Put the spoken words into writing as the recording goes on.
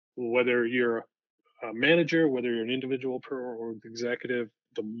whether you're a manager, whether you're an individual or executive,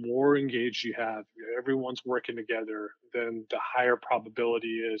 the more engaged you have, everyone's working together, then the higher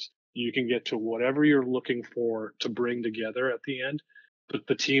probability is you can get to whatever you're looking for to bring together at the end. But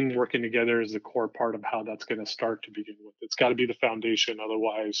the team working together is the core part of how that's going to start to begin with. It's got to be the foundation.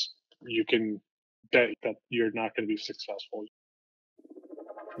 Otherwise, you can bet that you're not going to be successful.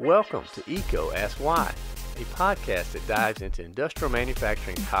 Welcome to ECO Ask Why, a podcast that dives into industrial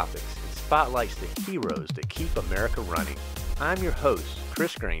manufacturing topics and spotlights the heroes that keep America running. I'm your host,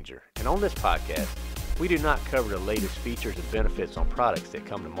 Chris Granger, and on this podcast, we do not cover the latest features and benefits on products that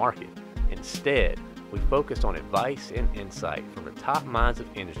come to market. Instead, we focus on advice and insight from the top minds of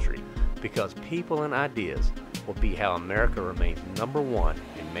industry because people and ideas will be how America remains number one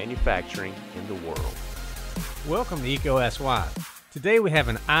in manufacturing in the world. Welcome to ECO Ask Why. Today we have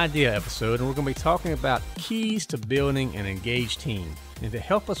an idea episode and we're going to be talking about keys to building an engaged team. And to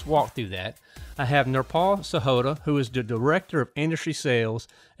help us walk through that, I have Nirpal Sihota, who is the Director of Industry Sales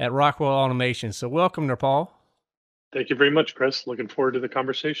at Rockwell Automation. So welcome, Nirpal. Thank you very much, Chris. Looking forward to the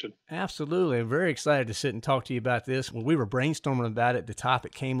conversation. Absolutely. I'm very excited to sit and talk to you about this. When we were brainstorming about it, the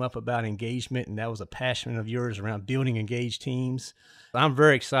topic came up about engagement, and that was a passion of yours around building engaged teams. I'm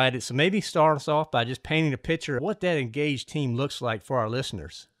very excited. So maybe start us off by just painting a picture of what that engaged team looks like for our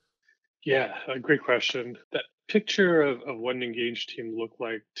listeners. Yeah, a great question. That picture of what an engaged team look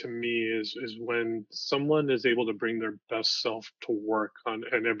like to me is when someone is able to bring their best self to work on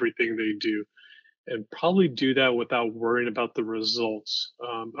everything they do, and probably do that without worrying about the results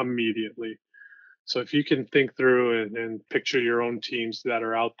immediately. So if you can think through and picture your own teams that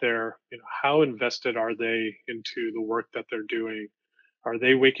are out there, how invested are they into the work that they're doing? Are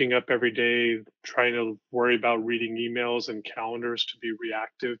they waking up every day trying to worry about reading emails and calendars to be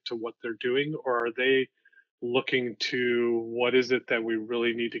reactive to what they're doing? Or are they looking to what is it that we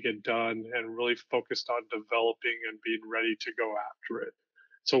really need to get done and really focused on developing and being ready to go after it?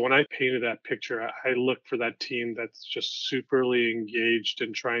 So when I painted that picture, I look for that team that's just superly engaged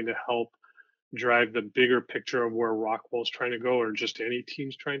in trying to help drive the bigger picture of where Rockwell's trying to go, or just any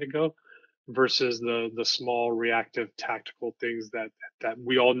team's trying to go, versus the small reactive tactical things that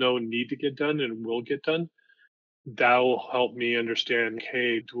we all know need to get done and will get done. That will help me understand,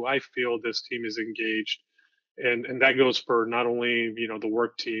 hey, do I feel this team is engaged? And that goes for not only the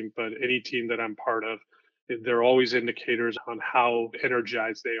work team, but any team that I'm part of. They're always indicators on how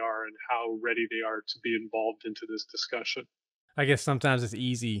energized they are and how ready they are to be involved into this discussion. I guess sometimes it's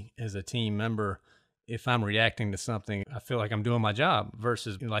easy as a team member, if I'm reacting to something, I feel like I'm doing my job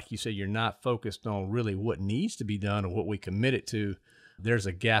versus, like you said, you're not focused on really what needs to be done or what we committed to. There's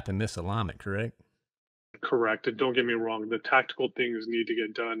a gap in misalignment, correct? Correct. And don't get me wrong, the tactical things need to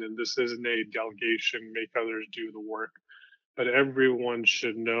get done. And this isn't a delegation, make others do the work. But everyone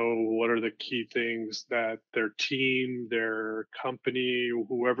should know what are the key things that their team, their company,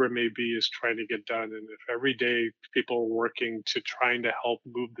 whoever it may be, is trying to get done. And if every day people are working to trying to help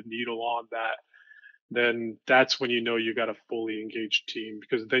move the needle on that, then that's when you know you got a fully engaged team,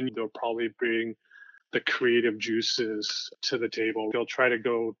 because then they'll probably bring the creative juices to the table. They'll try to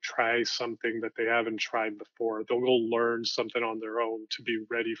go try something that they haven't tried before. They'll go learn something on their own to be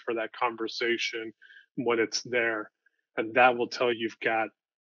ready for that conversation when it's there. And that will tell you've got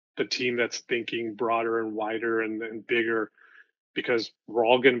the team that's thinking broader and wider and bigger, because we're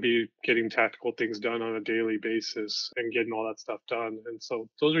all going to be getting tactical things done on a daily basis and getting all that stuff done. And so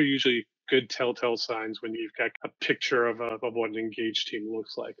those are usually good telltale signs when you've got a picture of what an engaged team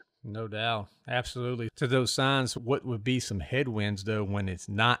looks like. No doubt. Absolutely. To those signs, what would be some headwinds, though, when it's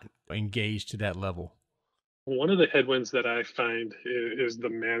not engaged to that level? One of the headwinds that I find is the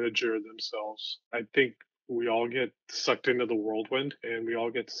manager themselves. I think we all get sucked into the whirlwind and we all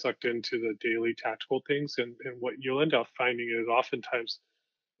get sucked into the daily tactical things. And what you'll end up finding is oftentimes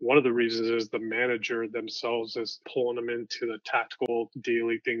one of the reasons is the manager themselves is pulling them into the tactical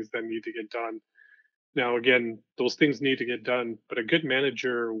daily things that need to get done. Now, again, those things need to get done, but a good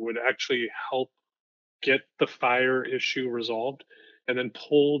manager would actually help get the fire issue resolved and then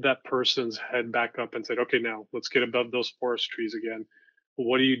pull that person's head back up and say, okay, now let's get above those forest trees again.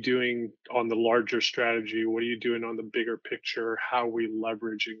 What are you doing on the larger strategy? What are you doing on the bigger picture? How are we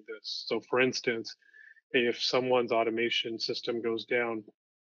leveraging this? So, for instance, if someone's automation system goes down,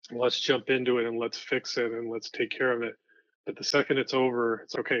 let's jump into it and let's fix it and let's take care of it. But the second it's over,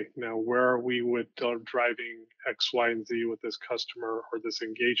 it's okay. Now, where are we with driving X, Y, and Z with this customer or this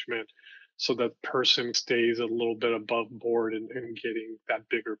engagement, so that person stays a little bit above board and getting that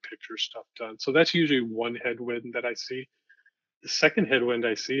bigger picture stuff done? So that's usually one headwind that I see. The second headwind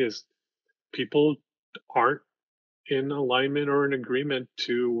I see is people aren't in alignment or in agreement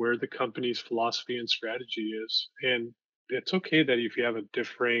to where the company's philosophy and strategy is. And it's okay that if you have a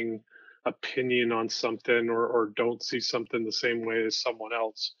differing opinion on something or don't see something the same way as someone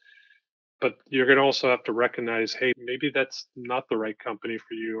else, but you're going to also have to recognize, hey, maybe that's not the right company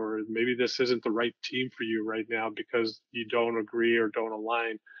for you, or maybe this isn't the right team for you right now because you don't agree or don't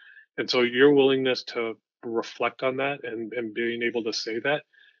align. And so your willingness to reflect on that and being able to say that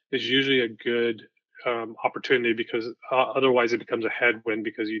is usually a good opportunity, because otherwise it becomes a headwind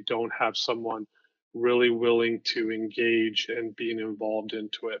because you don't have someone really willing to engage and being involved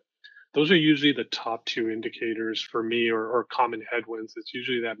into it. Those are usually the top two indicators for me, or common headwinds. It's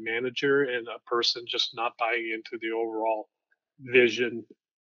usually that manager and a person just not buying into the overall vision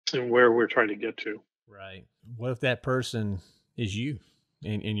and where we're trying to get to. Right. What if that person is you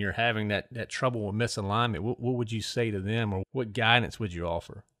and you're having that trouble with misalignment? What would you say to them, or what guidance would you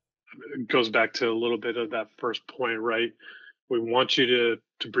offer? It goes back to a little bit of that first point, right? We want you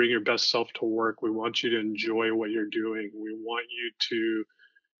to bring your best self to work. We want you to enjoy what you're doing. We want you to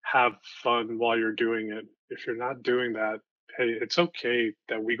have fun while you're doing it. If you're not doing that, hey, it's okay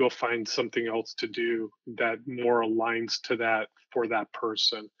that we go find something else to do that more aligns to that for that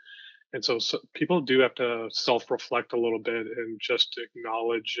person. And so people do have to self-reflect a little bit and just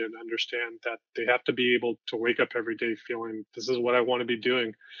acknowledge and understand that they have to be able to wake up every day feeling this is what I want to be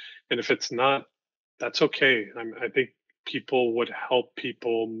doing. And if it's not, that's okay. I think people would help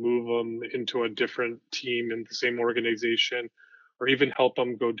people move them into a different team in the same organization, or even help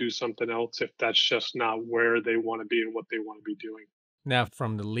them go do something else if that's just not where they want to be and what they want to be doing. Now,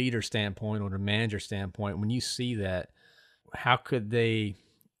 from the leader standpoint or the manager standpoint, when you see that, how could they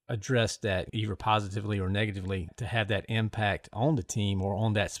address that either positively or negatively to have that impact on the team or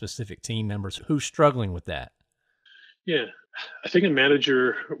on that specific team members who's struggling with that? Yeah, I think a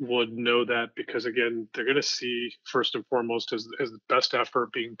manager would know that, because again, they're going to see first and foremost as the best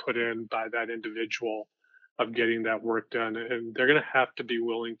effort being put in by that individual of getting that work done. And they're going to have to be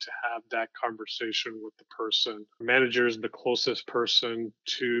willing to have that conversation with the person. Manager is the closest person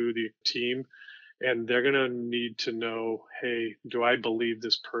to the team, and they're going to need to know, hey, do I believe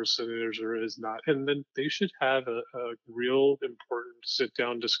this person is or is not? And then they should have a real important sit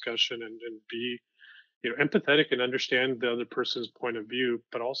down discussion and be empathetic and understand the other person's point of view,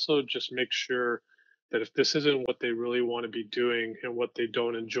 but also just make sure that if this isn't what they really want to be doing and what they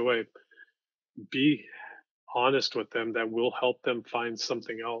don't enjoy, be honest with them that will help them find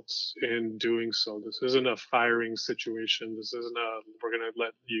something else in doing so. This isn't a firing situation. This isn't a we're going to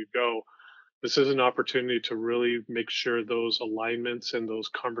let you go. This is an opportunity to really make sure those alignments and those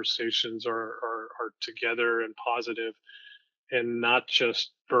conversations are together and positive, and not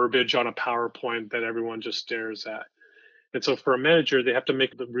just verbiage on a PowerPoint that everyone just stares at. And so for a manager, they have to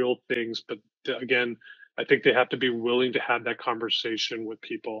make the real things. But again, I think they have to be willing to have that conversation with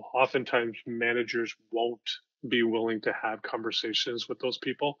people. Oftentimes, managers won't be willing to have conversations with those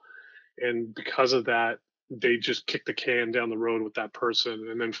people. And because of that, they just kick the can down the road with that person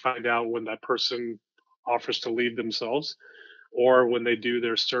and then find out when that person offers to leave themselves, or when they do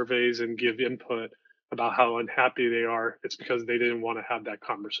their surveys and give input about how unhappy they are, it's because they didn't want to have that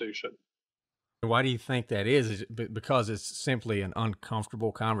conversation. Why do you think that is? Is it because it's simply an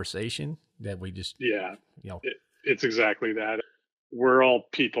uncomfortable conversation that we just, Yeah, you know, it's exactly that. We're all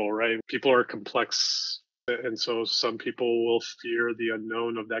people, right? People are complex. And so some people will fear the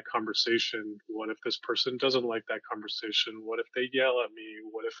unknown of that conversation. What if this person doesn't like that conversation? What if they yell at me?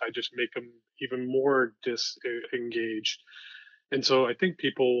 What if I just make them even more disengaged? And so I think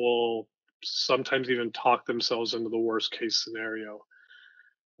people will sometimes even talk themselves into the worst case scenario.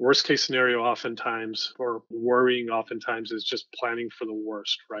 Worst case scenario, oftentimes, or worrying oftentimes, is just planning for the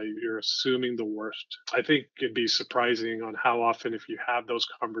worst, right? You're assuming the worst. I think it'd be surprising on how often, if you have those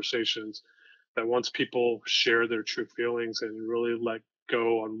conversations, that once people share their true feelings and really let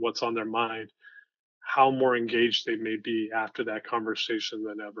go on what's on their mind, how more engaged they may be after that conversation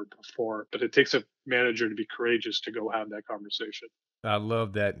than ever before. But it takes a manager to be courageous to go have that conversation. I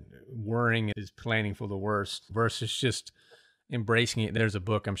love that worrying is planning for the worst versus just embracing it. There's a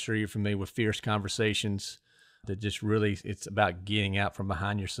book, I'm sure you're familiar with, Fierce Conversations, that just really, it's about getting out from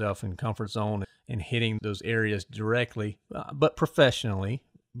behind yourself and comfort zone and hitting those areas directly, but professionally,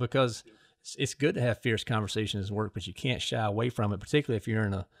 because it's good to have fierce conversations at work, but you can't shy away from it, particularly if you're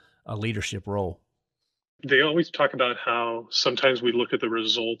in a leadership role. They always talk about how sometimes we look at the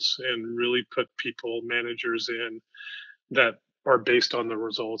results and really put people, managers in that are based on the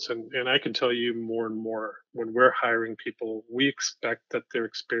results. And I can tell you more and more, when we're hiring people, we expect that their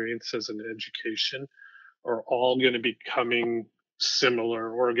experiences and education are all going to be coming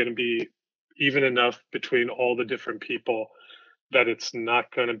similar, or going to be even enough between all the different people that it's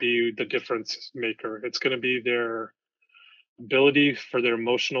not going to be the difference maker. It's going to be their ability for their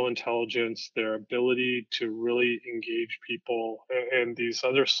emotional intelligence, their ability to really engage people, and these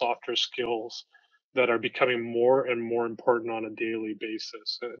other softer skills that are becoming more and more important on a daily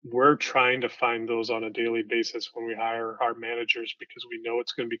basis. We're trying to find those on a daily basis when we hire our managers because we know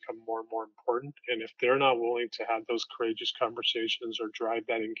it's going to become more and more important. And if they're not willing to have those courageous conversations or drive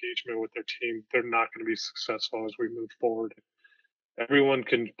that engagement with their team, they're not going to be successful as we move forward. Everyone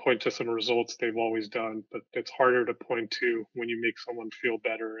can point to some results they've always done, but it's harder to point to when you make someone feel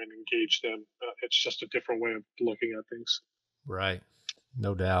better and engage them. It's just a different way of looking at things. Right.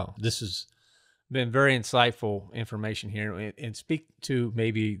 No doubt. This has been very insightful information here, and speak to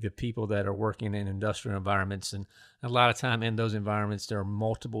maybe the people that are working in industrial environments. And a lot of time in those environments, there are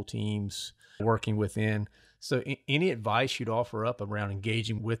multiple teams working within. So any advice you'd offer up around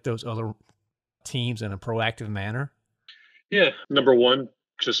engaging with those other teams in a proactive manner? Yeah. Number one,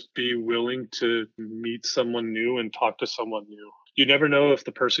 just be willing to meet someone new and talk to someone new. You never know if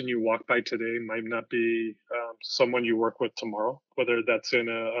the person you walk by today might not be someone you work with tomorrow, whether that's in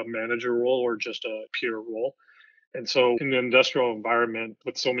a manager role or just a peer role. And so, in the industrial environment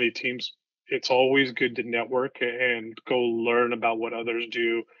with so many teams, it's always good to network and go learn about what others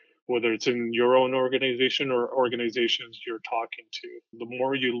do, whether it's in your own organization or organizations you're talking to. The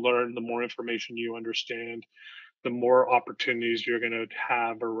more you learn, the more information you understand, the more opportunities you're going to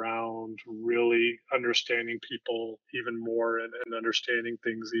have around really understanding people even more and understanding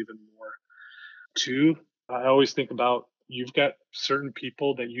things even more. Two, I always think about you've got certain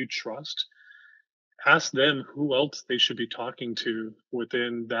people that you trust. Ask them who else they should be talking to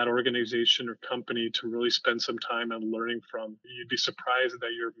within that organization or company to really spend some time and learning from. You'd be surprised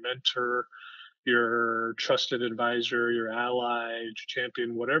that your mentor, your trusted advisor, your ally,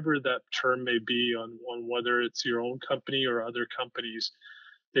 champion, whatever that term may be on whether it's your own company or other companies,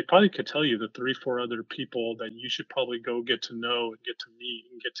 they probably could tell you the three, four other people that you should probably go get to know and get to meet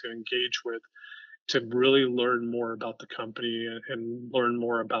and get to engage with to really learn more about the company and learn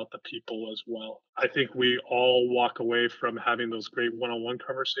more about the people as well. I think we all walk away from having those great one-on-one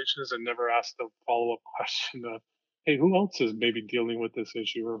conversations and never ask the follow-up question of, hey, who else is maybe dealing with this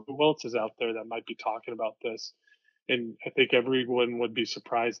issue or who else is out there that might be talking about this? And I think everyone would be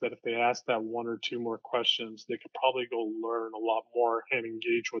surprised that if they asked that one or two more questions, they could probably go learn a lot more and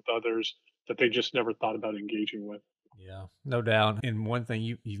engage with others that they just never thought about engaging with. Yeah, no doubt. And one thing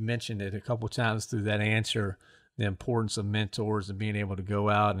you've mentioned it a couple of times through that answer, the importance of mentors and being able to go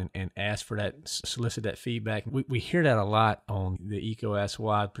out and ask for that, solicit that feedback. We hear that a lot on the ECO Ask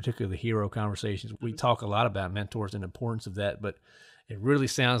Why, particularly the hero conversations. We talk a lot about mentors and the importance of that, but it really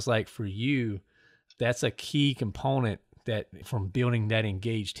sounds like for you, that's a key component that from building that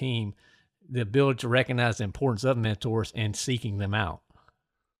engaged team, the ability to recognize the importance of mentors and seeking them out.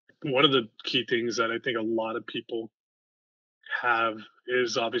 One of the key things that I think a lot of people have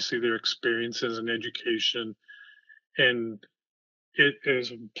is obviously their experiences and education, and it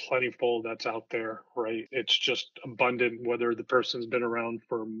is plentiful that's out there, right? It's just abundant, whether the person's been around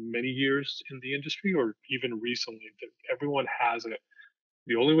for many years in the industry or even recently. Everyone has it.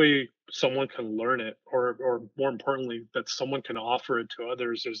 The only way someone can learn it, or more importantly, that someone can offer it to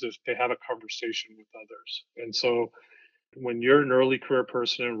others, is if they have a conversation with others. And so when you're an early career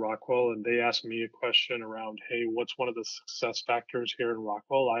person in Rockwell and they ask me a question around, hey, what's one of the success factors here in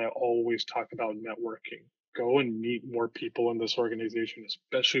Rockwell? I always talk about networking. Go and meet more people in this organization,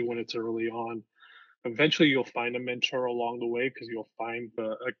 especially when it's early on. Eventually, you'll find a mentor along the way because you'll find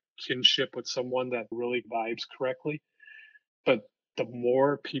a kinship with someone that really vibes correctly. But the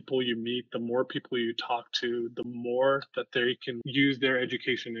more people you meet, the more people you talk to, the more that they can use their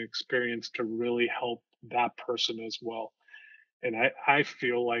education and experience to really help that person as well. And I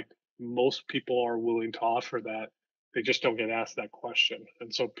feel like most people are willing to offer that. They just don't get asked that question.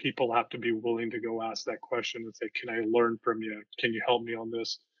 And so people have to be willing to go ask that question and say, can I learn from you? Can you help me on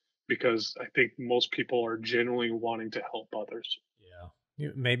this? Because I think most people are genuinely wanting to help others. Yeah.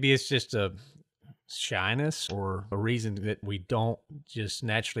 Maybe it's just a shyness or a reason that we don't just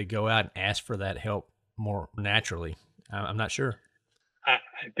naturally go out and ask for that help more naturally. I'm not sure.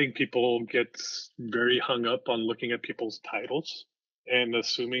 I think people get very hung up on looking at people's titles and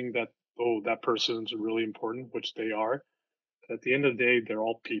assuming that, oh, that person's really important, which they are. At the end of the day, they're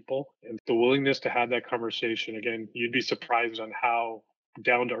all people. And the willingness to have that conversation, again, you'd be surprised on how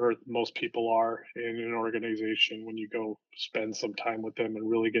down to earth most people are in an organization when you go spend some time with them and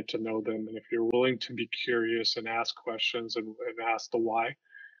really get to know them. And if you're willing to be curious and ask questions and ask the why,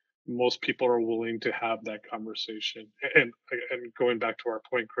 most people are willing to have that conversation. And going back to our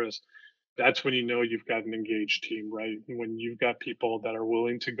point, Chris, That's when you know you've got an engaged team, right? When you've got people that are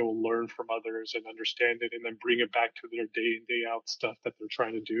willing to go learn from others and understand it and then bring it back to their day in, day out stuff that they're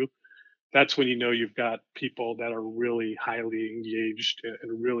trying to do. That's when you know you've got people that are really highly engaged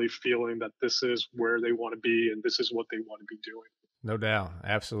and really feeling that this is where they want to be and this is what they want to be doing. No doubt.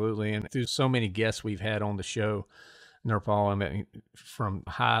 Absolutely. And through so many guests we've had on the show, Nirpal, I mean, from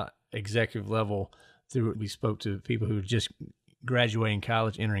high executive level through, we spoke to people who are just graduating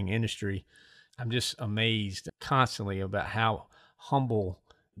college, entering industry. I'm just amazed constantly about how humble,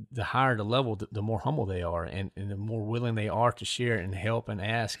 the higher the level, the more humble they are, and the more willing they are to share and help and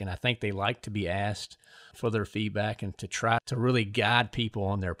ask. And I think they like to be asked for their feedback and to try to really guide people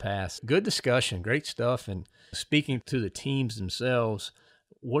on their path. Good discussion, great stuff. And speaking to the teams themselves,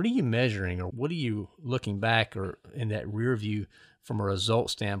 what are you measuring, or what are you looking back or in that rear view from a result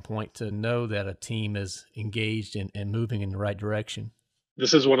standpoint to know that a team is engaged and moving in the right direction?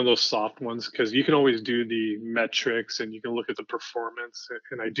 This is one of those soft ones because you can always do the metrics and you can look at the performance.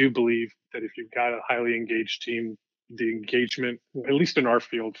 And I do believe that if you've got a highly engaged team, the engagement, at least in our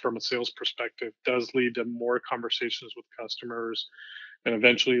field from a sales perspective, does lead to more conversations with customers and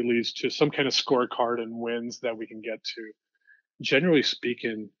eventually leads to some kind of scorecard and wins that we can get to. Generally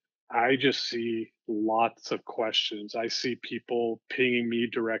speaking, I just see lots of questions. I see people pinging me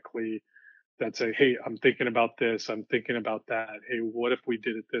directly that say, "Hey, I'm thinking about this. I'm thinking about that. Hey, what if we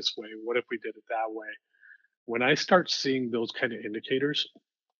did it this way? What if we did it that way?" When I start seeing those kind of indicators,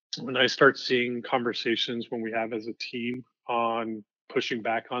 when I start seeing conversations when we have as a team on pushing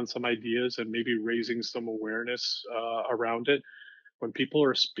back on some ideas and maybe raising some awareness around it, when people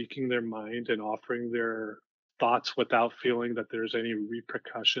are speaking their mind and offering their thoughts without feeling that there's any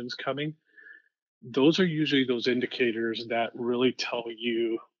repercussions coming, those are usually those indicators that really tell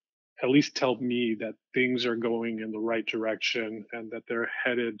you, at least tell me, that things are going in the right direction and that they're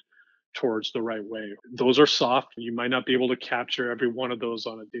headed towards the right way. Those are soft. You might not be able to capture every one of those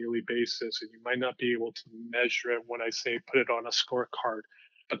on a daily basis, and you might not be able to measure it when I say put it on a scorecard.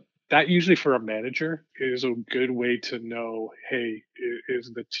 But that usually for a manager is a good way to know, hey,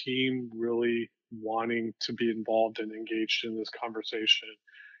 is the team really wanting to be involved and engaged in this conversation?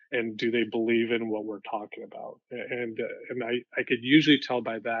 And do they believe in what we're talking about? And I could usually tell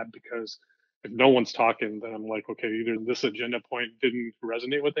by that, because if no one's talking, then I'm like, okay, either this agenda point didn't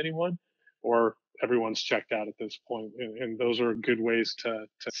resonate with anyone, or everyone's checked out at this point. And those are good ways to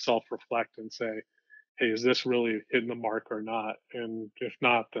self reflect and say, hey, is this really hitting the mark or not? And if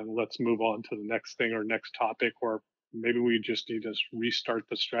not, then let's move on to the next thing or next topic, or maybe we just need to restart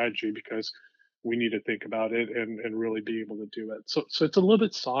the strategy because we need to think about it and really be able to do it. So it's a little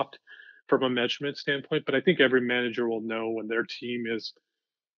bit soft from a measurement standpoint, but I think every manager will know when their team is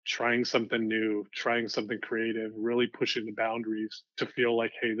trying something new, trying something creative, really pushing the boundaries to feel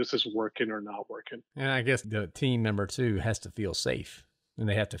like, hey, this is working or not working. And I guess the team member too has to feel safe, and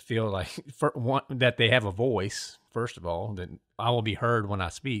they have to feel like for one, that they have a voice. First of all, that I will be heard when I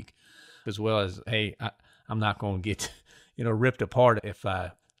speak, as well as, hey, I'm not going to get ripped apart if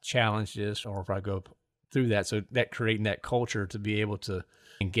I challenge this or if I go through that. So that creating that culture to be able to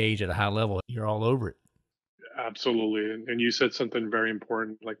engage at a high level, you're all over it. Absolutely. And you said something very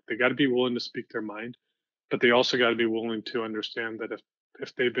important. Like, they got to be willing to speak their mind, but they also got to be willing to understand that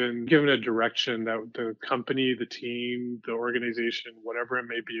if they've been given a direction that the company, the team, the organization, whatever it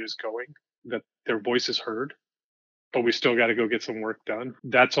may be, is going, that their voice is heard, but we still got to go get some work done.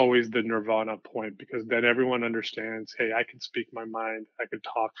 That's always the nirvana point, because then everyone understands, hey, I can speak my mind, I can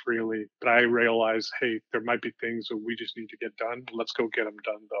talk freely, but I realize, hey, there might be things that we just need to get done. Let's go get them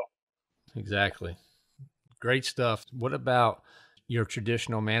done, though. Exactly. Great stuff. What about your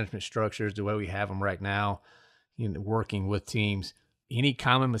traditional management structures, the way we have them right now, working with teams? Any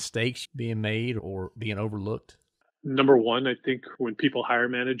common mistakes being made or being overlooked? Number one, I think when people hire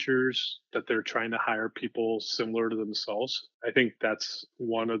managers, that they're trying to hire people similar to themselves. I think that's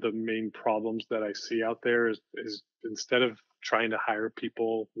one of the main problems that I see out there is instead of trying to hire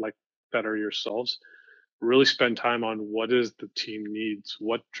people like that are yourselves, really spend time on what is the team needs,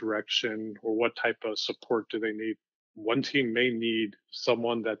 what direction or what type of support do they need. One team may need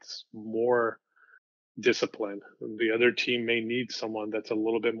someone that's more discipline. The other team may need someone that's a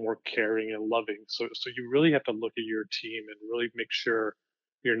little bit more caring and loving. So you really have to look at your team and really make sure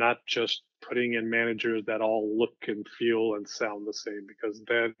you're not just putting in managers that all look and feel and sound the same, because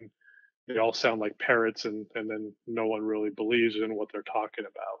then they all sound like parrots, and then no one really believes in what they're talking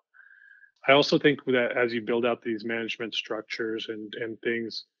about. I also think that as you build out these management structures and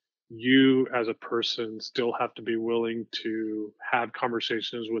things, you as a person still have to be willing to have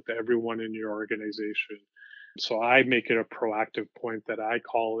conversations with everyone in your organization. So I make it a proactive point that I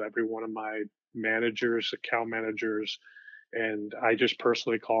call every one of my managers, account managers, and I just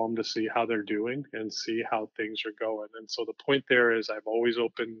personally call them to see how they're doing and see how things are going. And so the point there is I've always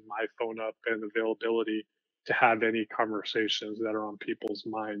opened my phone up and availability to have any conversations that are on people's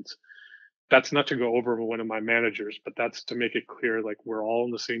minds. That's not to go over with one of my managers, but that's to make it clear like we're all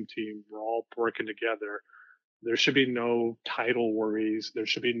on the same team, we're all working together. There should be no title worries, there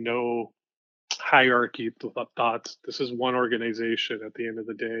should be no hierarchy thoughts. This is one organization at the end of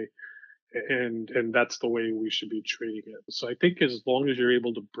the day, and that's the way we should be treating it. So I think as long as you're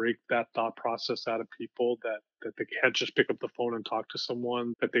able to break that thought process out of people, that they can't just pick up the phone and talk to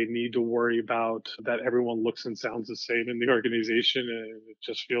someone, that they need to worry about that everyone looks and sounds the same in the organization and it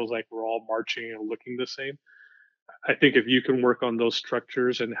just feels like we're all marching and looking the same. I think if you can work on those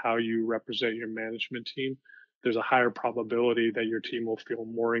structures and how you represent your management team, there's a higher probability that your team will feel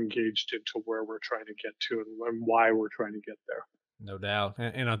more engaged into where we're trying to get to and why we're trying to get there. No doubt.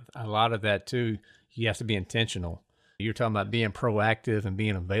 And a lot of that too, you have to be intentional. You're talking about being proactive and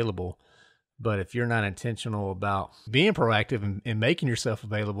being available. But if you're not intentional about being proactive and making yourself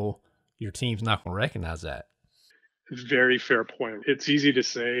available, your team's not going to recognize that. Very fair point. It's easy to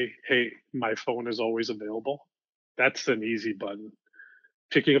say, hey, my phone is always available. That's an easy button.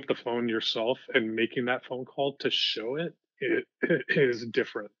 Picking up the phone yourself and making that phone call to show it is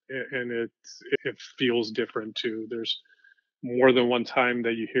different, and it feels different too. There's more than one time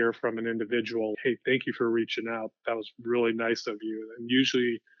that you hear from an individual, hey, thank you for reaching out. That was really nice of you. And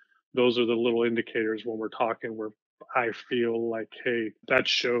usually those are the little indicators when we're talking where I feel like, hey, that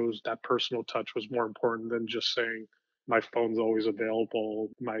shows that personal touch was more important than just saying, my phone's always available,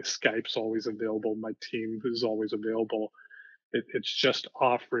 my Skype's always available, my team is always available. It's just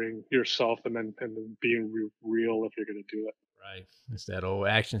offering yourself and then being real if you're going to do it. Right. It's that old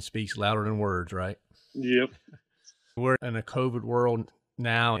action speaks louder than words, right? Yep. We're in a COVID world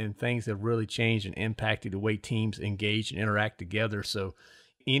now, and things have really changed and impacted the way teams engage and interact together. So,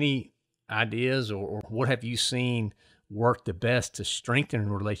 any ideas or what have you seen work the best to strengthen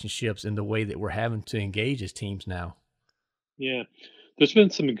relationships in the way that we're having to engage as teams now? Yeah. There's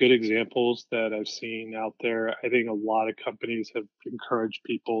been some good examples that I've seen out there. I think a lot of companies have encouraged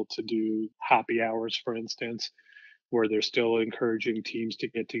people to do happy hours, for instance, where they're still encouraging teams to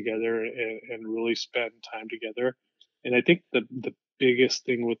get together and really spend time together. And I think the biggest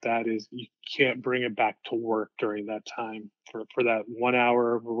thing with that is you can't bring it back to work during that time for that 1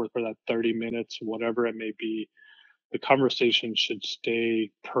 hour or for that 30 minutes, whatever it may be. The conversation should stay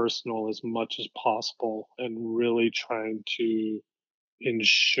personal as much as possible and really trying to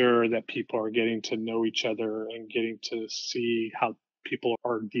ensure that people are getting to know each other and getting to see how people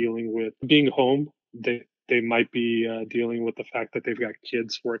are dealing with being home. They might be dealing with the fact that they've got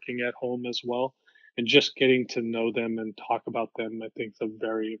kids working at home as well, and just getting to know them and talk about them. I think is a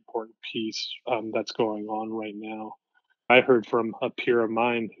very important piece that's going on right now. I heard from a peer of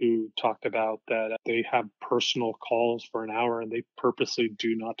mine who talked about that they have personal calls for an hour and they purposely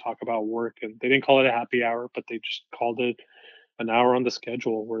do not talk about work. And they didn't call it a happy hour, but they just called it an hour on the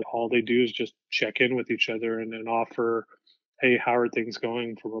schedule where all they do is just check in with each other and offer, hey, how are things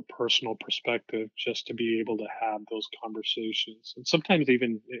going from a personal perspective, just to be able to have those conversations. And sometimes,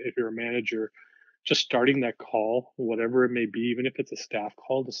 even if you're a manager, just starting that call, whatever it may be, even if it's a staff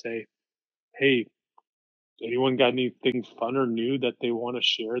call, to say, hey, anyone got anything fun or new that they want to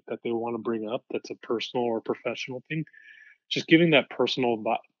share, that they want to bring up, that's a personal or professional thing? Just giving that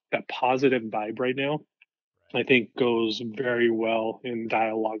that positive vibe right now, I think goes very well in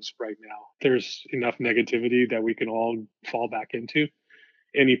dialogues right now. There's enough negativity that we can all fall back into.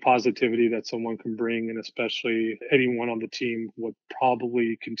 Any positivity that someone can bring, and especially anyone on the team, would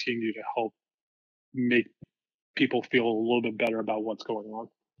probably continue to help make people feel a little bit better about what's going on.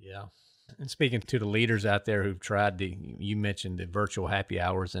 Yeah. And speaking to the leaders out there who've tried you mentioned the virtual happy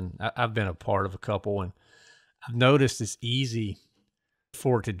hours, and I've been a part of a couple, and I've noticed it's easy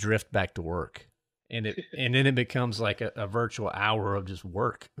for it to drift back to work. And then it becomes like a virtual hour of just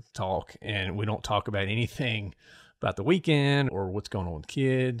work talk, and we don't talk about anything about the weekend or what's going on with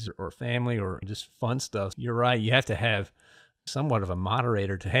kids or family or just fun stuff. You're right. You have to have somewhat of a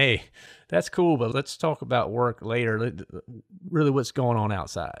moderator to, hey, that's cool, but let's talk about work later. Really what's going on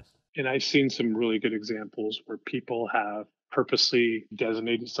outside. And I've seen some really good examples where people have purposely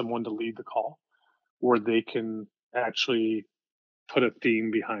designated someone to lead the call, where they can actually put a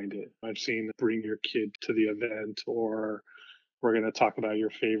theme behind it. I've seen bring your kid to the event, or we're going to talk about your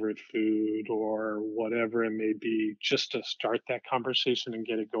favorite food, or whatever it may be, just to start that conversation and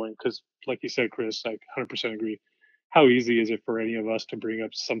get it going. Because, like you said, Chris, I 100% agree. how easy is it for any of us to bring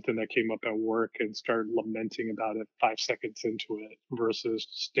up something that came up at work and start lamenting about it 5 seconds into it versus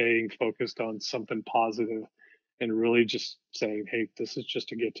staying focused on something positive and really just saying, hey, this is just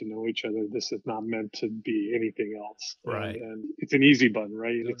to get to know each other. This is not meant to be anything else. And, Right. and it's an easy button,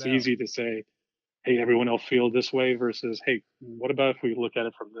 right? No It's doubt. easy to say, hey, everyone else feel this way versus, hey, what about if we look at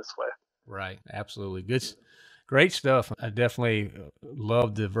it from this way? Right. Absolutely. Great stuff. I definitely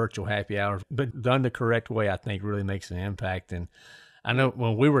love the virtual happy hour, but done the correct way, I think really makes an impact. And I know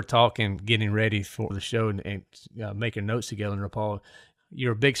when we were talking, getting ready for the show and making notes together, Nepal,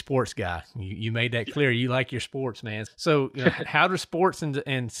 you're a big sports guy. You made that clear. You like your sports, man. So, how do sports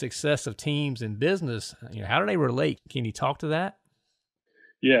and success of teams and business, how do they relate? Can you talk to that?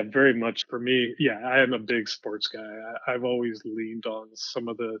 Yeah, very much for me. Yeah, I am a big sports guy. I've always leaned on some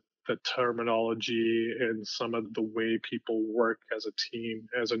of the terminology and some of the way people work as a team,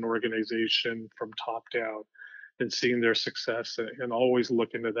 as an organization from top down, and seeing their success and always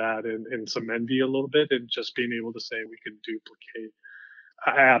look into that and some envy a little bit and just being able to say we can duplicate.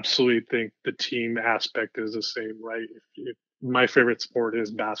 I absolutely think the team aspect is the same, right? If my favorite sport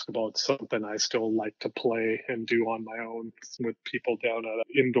is basketball. It's something I still like to play and do on my own with people down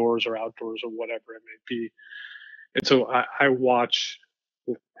at indoors or outdoors or whatever it may be. And so I watch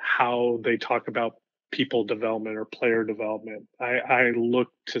how they talk about people development or player development. I look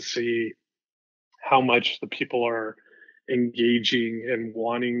to see how much the people are engaging and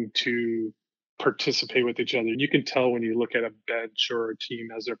wanting to participate with each other. You can tell when you look at a bench or a team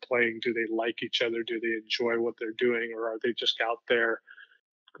as they're playing, do they like each other? Do they enjoy what they're doing? Or are they just out there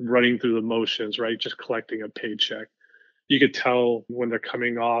running through the motions, right? Just collecting a paycheck. You could tell when they're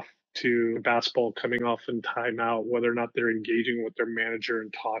coming off to basketball, coming off in timeout, whether or not they're engaging with their manager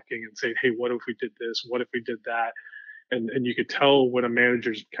and talking and saying, hey, what if we did this? What if we did that? And you could tell when a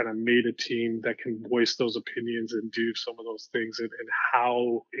manager's kind of made a team that can voice those opinions and do some of those things and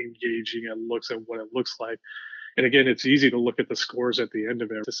how engaging it looks and what it looks like. And again, it's easy to look at the scores at the end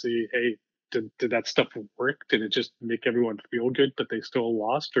of it to see, hey, did that stuff work? Did it just make everyone feel good, but they still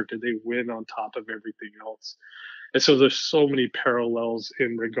lost, or did they win on top of everything else? And so there's so many parallels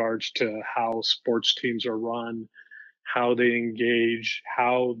in regards to how sports teams are run, how they engage,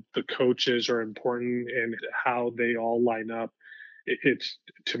 how the coaches are important, and how they all line up. It's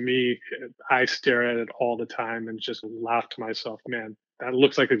to me, I stare at it all the time and just laugh to myself, man, that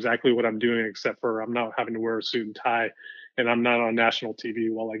looks like exactly what I'm doing, except for I'm not having to wear a suit and tie and I'm not on national TV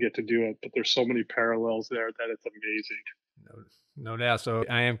while I get to do it. But there's so many parallels there that it's amazing. No, no doubt. So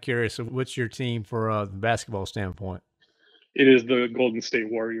I am curious. So what's your team for the basketball standpoint? It is the Golden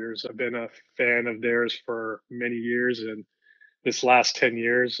State Warriors. I've been a fan of theirs for many years, and this last 10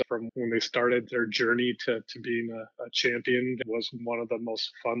 years from when they started their journey to being a champion was one of the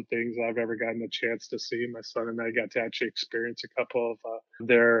most fun things I've ever gotten a chance to see. My son and I got to actually experience a couple of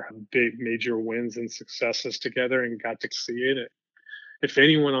their big major wins and successes together and got to see it. If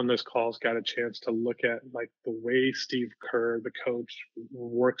anyone on this call's got a chance to look at like the way Steve Kerr, the coach,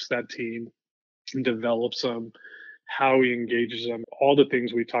 works that team and develops them, how he engages them, all the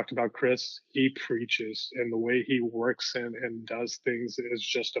things we talked about, Chris, he preaches and the way he works and does things is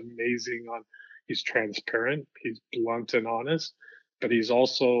just amazing. He's transparent, he's blunt and honest, but he's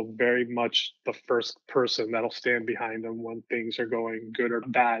also very much the first person that'll stand behind him when things are going good or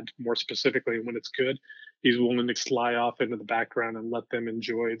bad. More specifically, when it's good, he's willing to slide off into the background and let them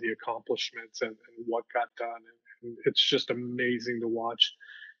enjoy the accomplishments and what got done. And it's just amazing to watch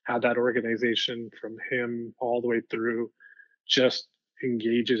how that organization from him all the way through just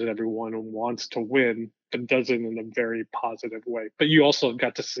engages everyone and wants to win, but does it in a very positive way. But you also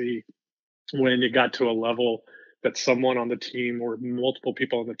got to see when it got to a level that someone on the team or multiple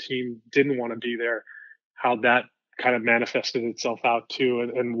people on the team didn't want to be there, how that kind of manifested itself out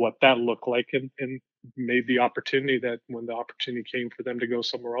too, and what that looked like, and made the opportunity that when the opportunity came for them to go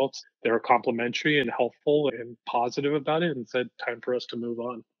somewhere else, they were complimentary and helpful and positive about it and said, time for us to move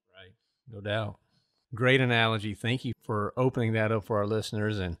on. Right. No doubt. Great analogy. Thank you for opening that up for our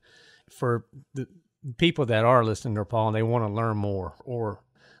listeners and for the people that are listening to Paul and they want to learn more or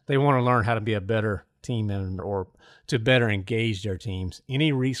they want to learn how to be a better team member or to better engage their teams.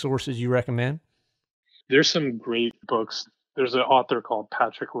 Any resources you recommend? There's some great books. There's an author called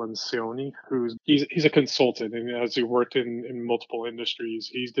Patrick Lencioni, he's a consultant, and as he worked in multiple industries,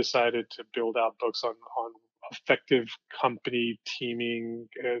 he's decided to build out books on effective company teaming,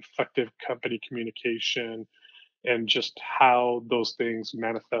 effective company communication, and just how those things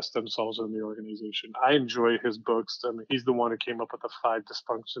manifest themselves in the organization. I enjoy his books. I mean, he's the one who came up with the five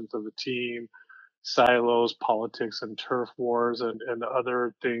dysfunctions of the team, silos, politics, and turf wars, and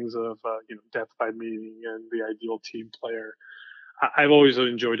other things of death by meeting and the ideal team player. I've always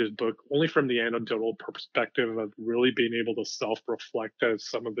enjoyed his book, only from the anecdotal perspective of really being able to self-reflect as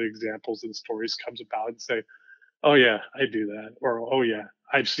some of the examples and stories comes about and say, "Oh yeah, I do that," or "Oh yeah,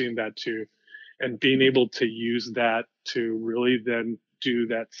 I've seen that too," and being able to use that to really then do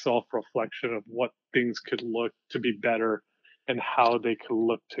that self-reflection of what things could look to be better and how they could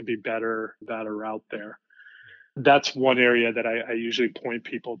look to be better that are out there. That's one area that I usually point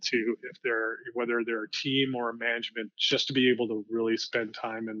people to if they're whether they're a team or a management, just to be able to really spend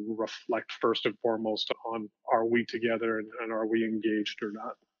time and reflect first and foremost on, are we together, and are we engaged or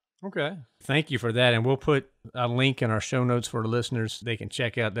not. Okay. Thank you for that. And we'll put a link in our show notes for the listeners. They can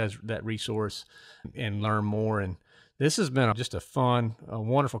check out that resource and learn more. And this has been just a fun, a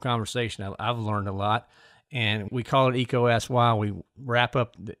wonderful conversation. I've learned a lot. And we call it ECO Ask Why. We wrap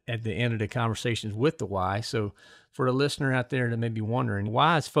up at the end of the conversations with the why. So for the listener out there that may be wondering,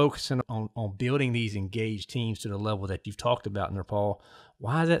 why is focusing on building these engaged teams to the level that you've talked about, Nirpal,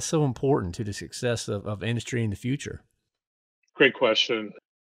 why is that so important to the success of industry in the future? Great question.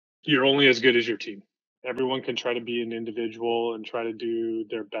 You're only as good as your team. Everyone can try to be an individual and try to do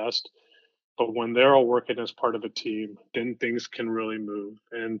their best. But when they're all working as part of a team, then things can really move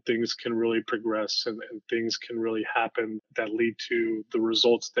and things can really progress, and things can really happen that lead to the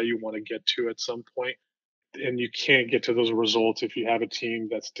results that you want to get to at some point. And you can't get to those results if you have a team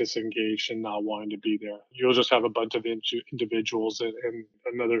that's disengaged and not wanting to be there. You'll just have a bunch of individuals. And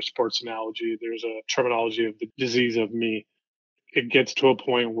another sports analogy, there's a terminology of the disease of me. It gets to a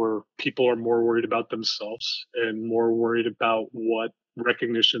point where people are more worried about themselves and more worried about what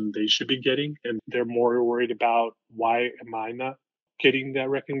recognition they should be getting. And they're more worried about, why am I not getting that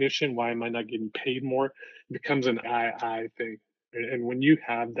recognition? Why am I not getting paid more? It becomes an I thing. And when you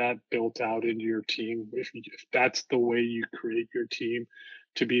have that built out into your team, if that's the way you create your team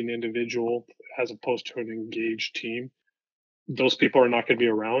to be an individual as opposed to an engaged team, those people are not going to be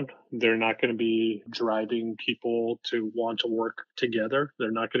around. They're not going to be driving people to want to work together.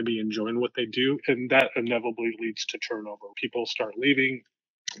 They're not going to be enjoying what they do. And that inevitably leads to turnover. People start leaving.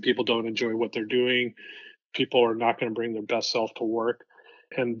 People don't enjoy what they're doing. People are not going to bring their best self to work.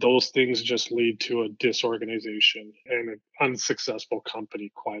 And those things just lead to a disorganization and an unsuccessful company,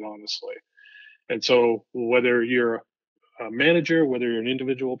 quite honestly. And so whether you're a manager, whether you're an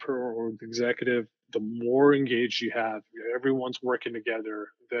individual or an executive, the more engaged you have, everyone's working together,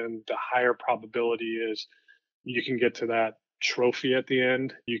 then the higher probability is you can get to that trophy at the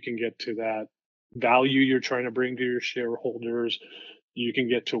end. You can get to that value you're trying to bring to your shareholders. You can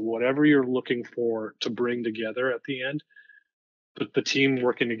get to whatever you're looking for to bring together at the end. But the team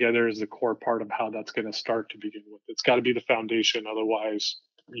working together is the core part of how that's going to start to begin with. It's got to be the foundation. Otherwise,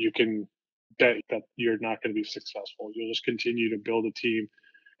 you can bet that you're not going to be successful. You'll just continue to build a team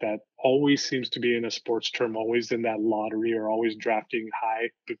that always seems to be, in a sports term, always in that lottery or always drafting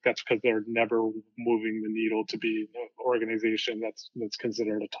high. But that's because they're never moving the needle to be an organization that's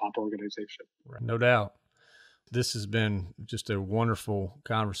considered a top organization. No doubt. This has been just a wonderful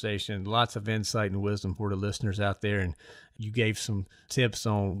conversation, lots of insight and wisdom for the listeners out there. And you gave some tips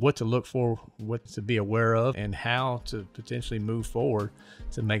on what to look for, what to be aware of, and how to potentially move forward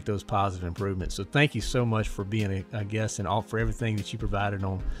to make those positive improvements. So thank you so much for being a guest and all for everything that you provided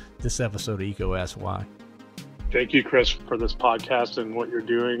on this episode of ECO Ask Why. Thank you, Chris, for this podcast and what you're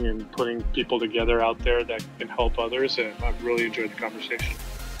doing and putting people together out there that can help others. And I've really enjoyed the conversation.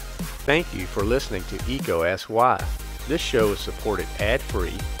 Thank you for listening to ECO Ask Why. This show is supported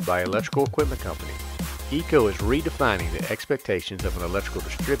ad-free by Electrical Equipment Company. ECO is redefining the expectations of an electrical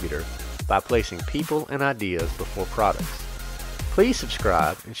distributor by placing people and ideas before products. Please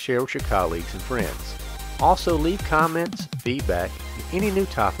subscribe and share with your colleagues and friends. Also, leave comments, feedback, and any new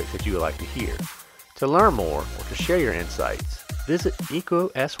topics that you would like to hear. To learn more or to share your insights, visit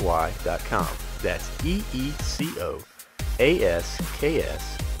ecosky.com. That's EECOASKSWHY.com.